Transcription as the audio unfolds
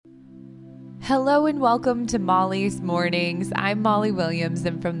Hello and welcome to Molly's Mornings. I'm Molly Williams,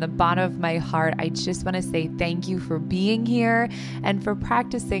 and from the bottom of my heart, I just want to say thank you for being here and for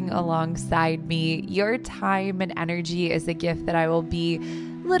practicing alongside me. Your time and energy is a gift that I will be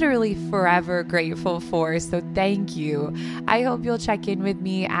literally forever grateful for, so thank you. I hope you'll check in with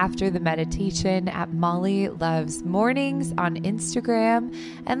me after the meditation at Molly Loves Mornings on Instagram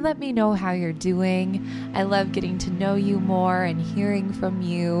and let me know how you're doing. I love getting to know you more and hearing from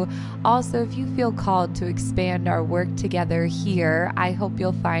you. Also, if you feel called to expand our work together here, I hope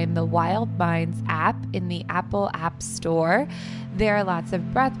you'll find the Wild Minds app in the Apple App Store. There are lots of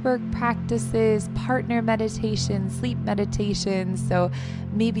breathwork practices, partner meditations, sleep meditations, so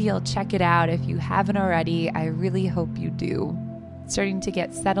maybe you'll check it out if you haven't already. I really hope you do. Starting to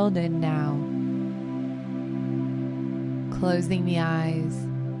get settled in now. Closing the eyes.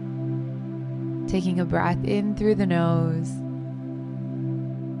 Taking a breath in through the nose.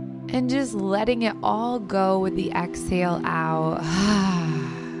 And just letting it all go with the exhale out.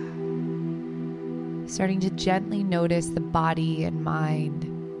 Starting to gently notice the body and mind.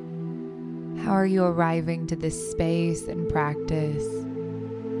 How are you arriving to this space and practice?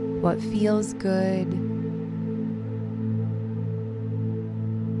 What feels good?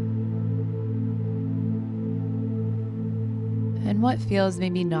 And what feels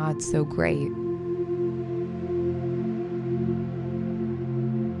maybe not so great?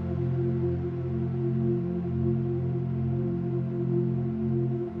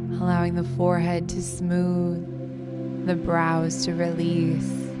 Allowing the forehead to smooth, the brows to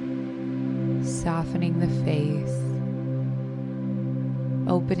release, softening the face,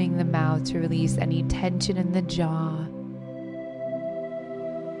 opening the mouth to release any tension in the jaw,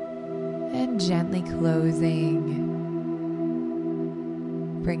 and gently closing,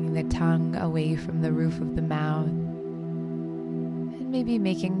 bringing the tongue away from the roof of the mouth, and maybe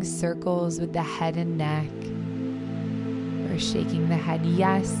making circles with the head and neck, or shaking the head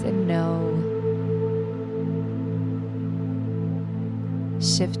yes and no.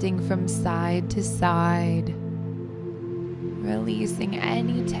 Shifting from side to side, releasing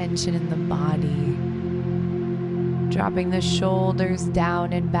any tension in the body. Dropping the shoulders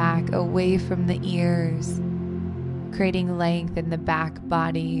down and back away from the ears, creating length in the back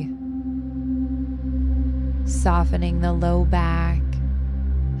body. Softening the low back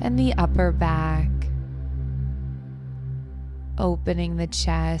and the upper back. Opening the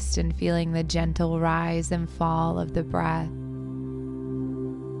chest and feeling the gentle rise and fall of the breath.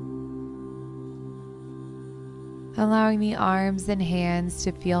 Allowing the arms and hands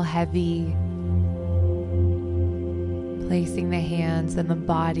to feel heavy. Placing the hands on the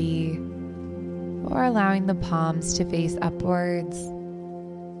body or allowing the palms to face upwards.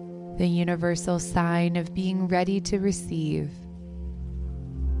 The universal sign of being ready to receive.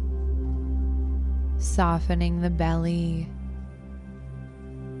 Softening the belly.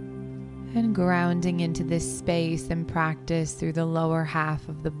 And grounding into this space and practice through the lower half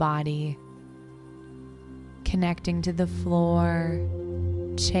of the body. Connecting to the floor,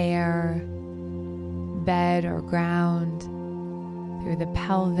 chair, bed or ground, through the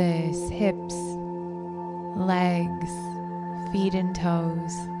pelvis, hips, legs, feet and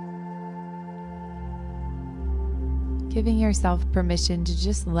toes. Giving yourself permission to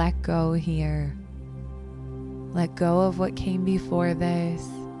just let go here. Let go of what came before this.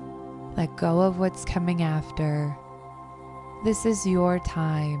 Let go of what's coming after. This is your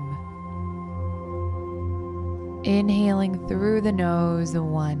time. Inhaling through the nose,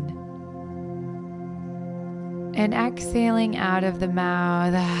 1. And exhaling out of the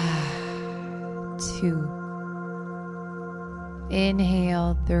mouth, 2.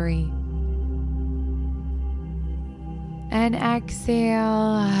 Inhale, 3. And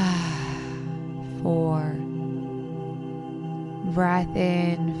exhale, 4. Breath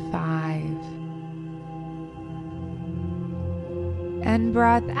in, 5. And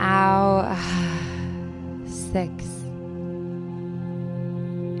breath out, 6.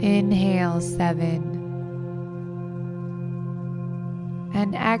 Inhale, 7.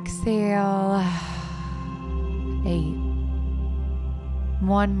 And exhale, 8.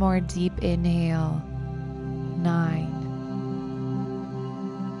 One more deep inhale, 9.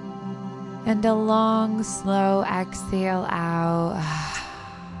 And a long, slow exhale out,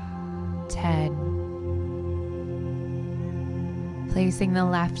 10. Placing the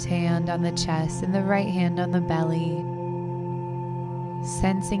left hand on the chest and the right hand on the belly.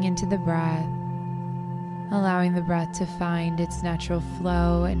 Sensing into the breath, allowing the breath to find its natural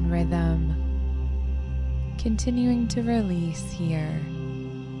flow and rhythm. Continuing to release here.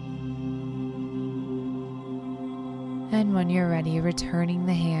 And when you're ready, returning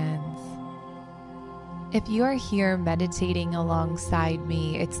the hands If you are here meditating alongside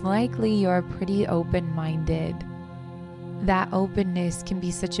me, it's likely you're pretty open-minded. That openness can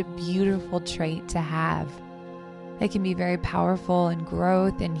be such a beautiful trait to have. It can be very powerful in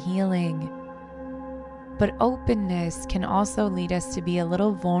growth and healing. But openness can also lead us to be a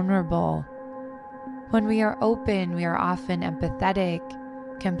little vulnerable. When we are open, we are often empathetic,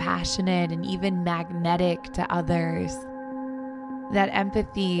 compassionate, and even magnetic to others. That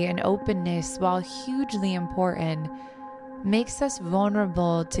empathy and openness, while hugely important, makes us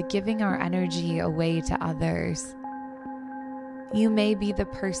vulnerable to giving our energy away to others. You may be the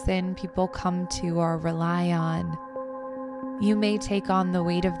person people come to or rely on. You may take on the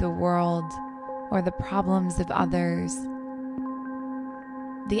weight of the world or the problems of others.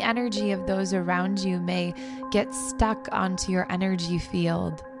 The energy of those around you may get stuck onto your energy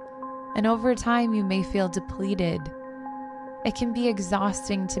field, and over time you may feel depleted. It can be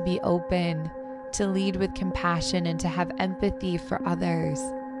exhausting to be open, to lead with compassion, and to have empathy for others.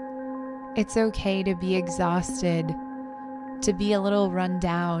 It's okay to be exhausted, to be a little run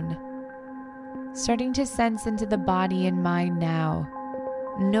down. Starting to sense into the body and mind now,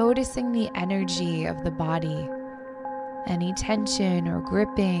 noticing the energy of the body, any tension or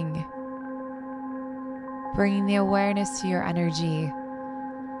gripping, bringing the awareness to your energy.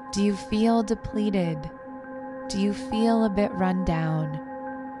 Do you feel depleted? Do you feel a bit run down?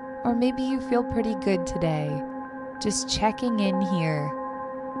 Or maybe you feel pretty good today. Just checking in here.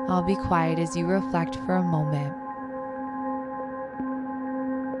 I'll be quiet as you reflect for a moment.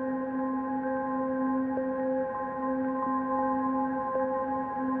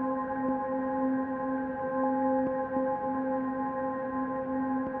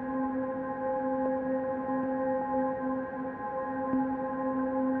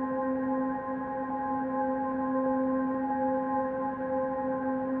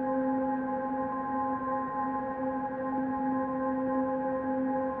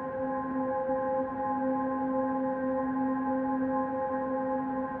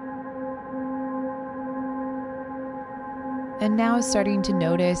 And now starting to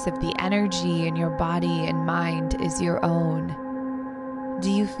notice if the energy in your body and mind is your own. Do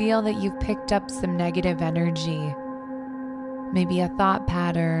you feel that you've picked up some negative energy? Maybe a thought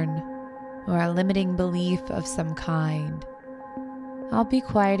pattern or a limiting belief of some kind. I'll be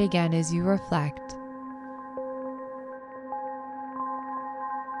quiet again as you reflect.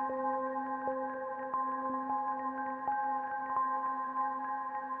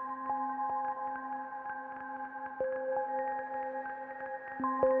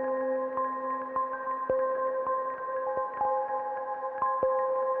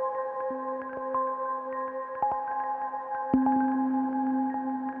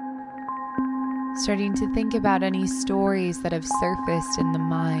 Starting to think about any stories that have surfaced in the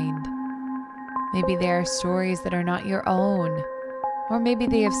mind. Maybe they are stories that are not your own, or maybe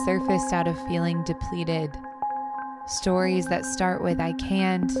they have surfaced out of feeling depleted. Stories that start with "I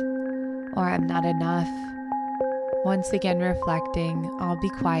can't" or "I'm not enough." Once again reflecting, I'll be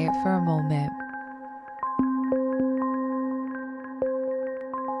quiet for a moment.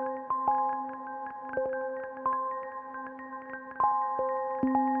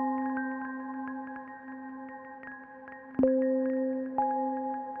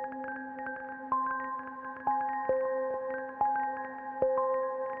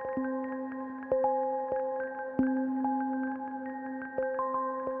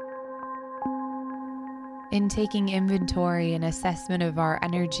 In taking inventory and assessment of our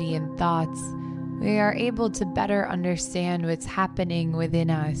energy and thoughts, we are able to better understand what's happening within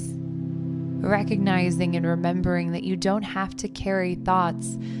us. Recognizing and remembering that you don't have to carry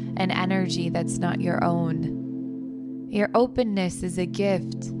thoughts and energy that's not your own. Your openness is a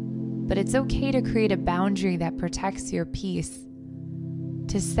gift, but it's okay to create a boundary that protects your peace.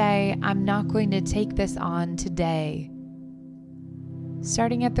 To say, "I'm not going to take this on today."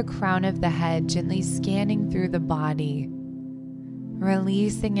 Starting at the crown of the head, gently scanning through the body,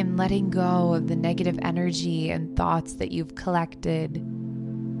 releasing and letting go of the negative energy and thoughts that you've collected.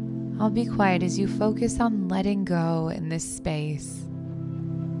 I'll be quiet as you focus on letting go in this space.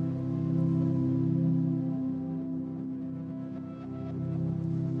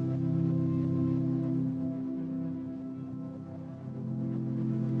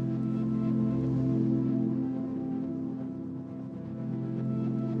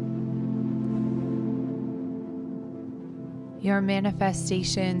 Your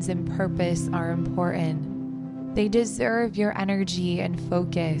manifestations and purpose are important. They deserve your energy and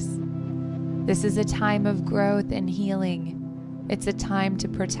focus. This is a time of growth and healing. It's a time to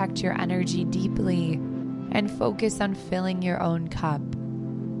protect your energy deeply and focus on filling your own cup.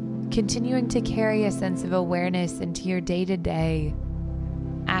 continuing to carry a sense of awareness into your day-to-day,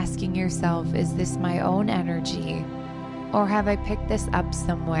 asking yourself, is this my own energy, or have I picked this up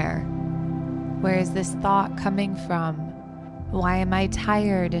somewhere? Where is this thought coming from? Why am I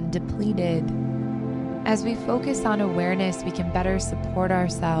tired and depleted? As we focus on awareness, we can better support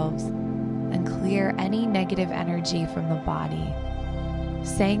ourselves and clear any negative energy from the body.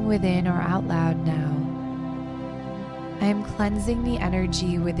 Saying within or out loud now, I am cleansing the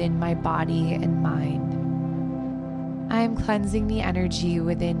energy within my body and mind. I am cleansing the energy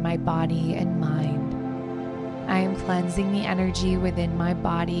within my body and mind. I am cleansing the energy within my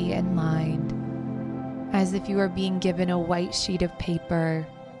body and mind. As if you are being given a white sheet of paper,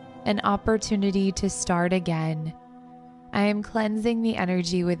 an opportunity to start again. I am cleansing the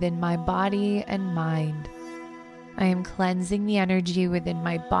energy within my body and mind. I am cleansing the energy within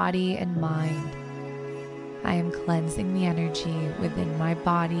my body and mind. I am cleansing the energy within my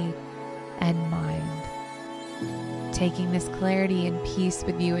body and mind. Taking this clarity and peace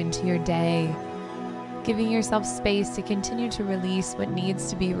with you into your day, giving yourself space to continue to release what needs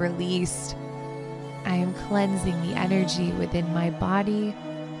to be released. I am cleansing the energy within my body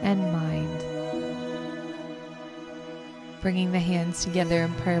and mind. Bringing the hands together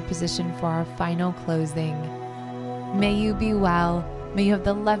in prayer position for our final closing. May you be well. May you have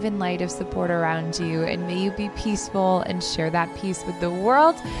the love and light of support around you, and may you be peaceful and share that peace with the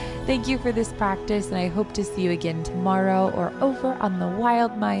world. Thank you for this practice, and I hope to see you again tomorrow or over on the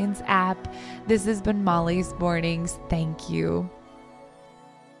Wild Minds app. This has been Molly's Mornings. Thank you.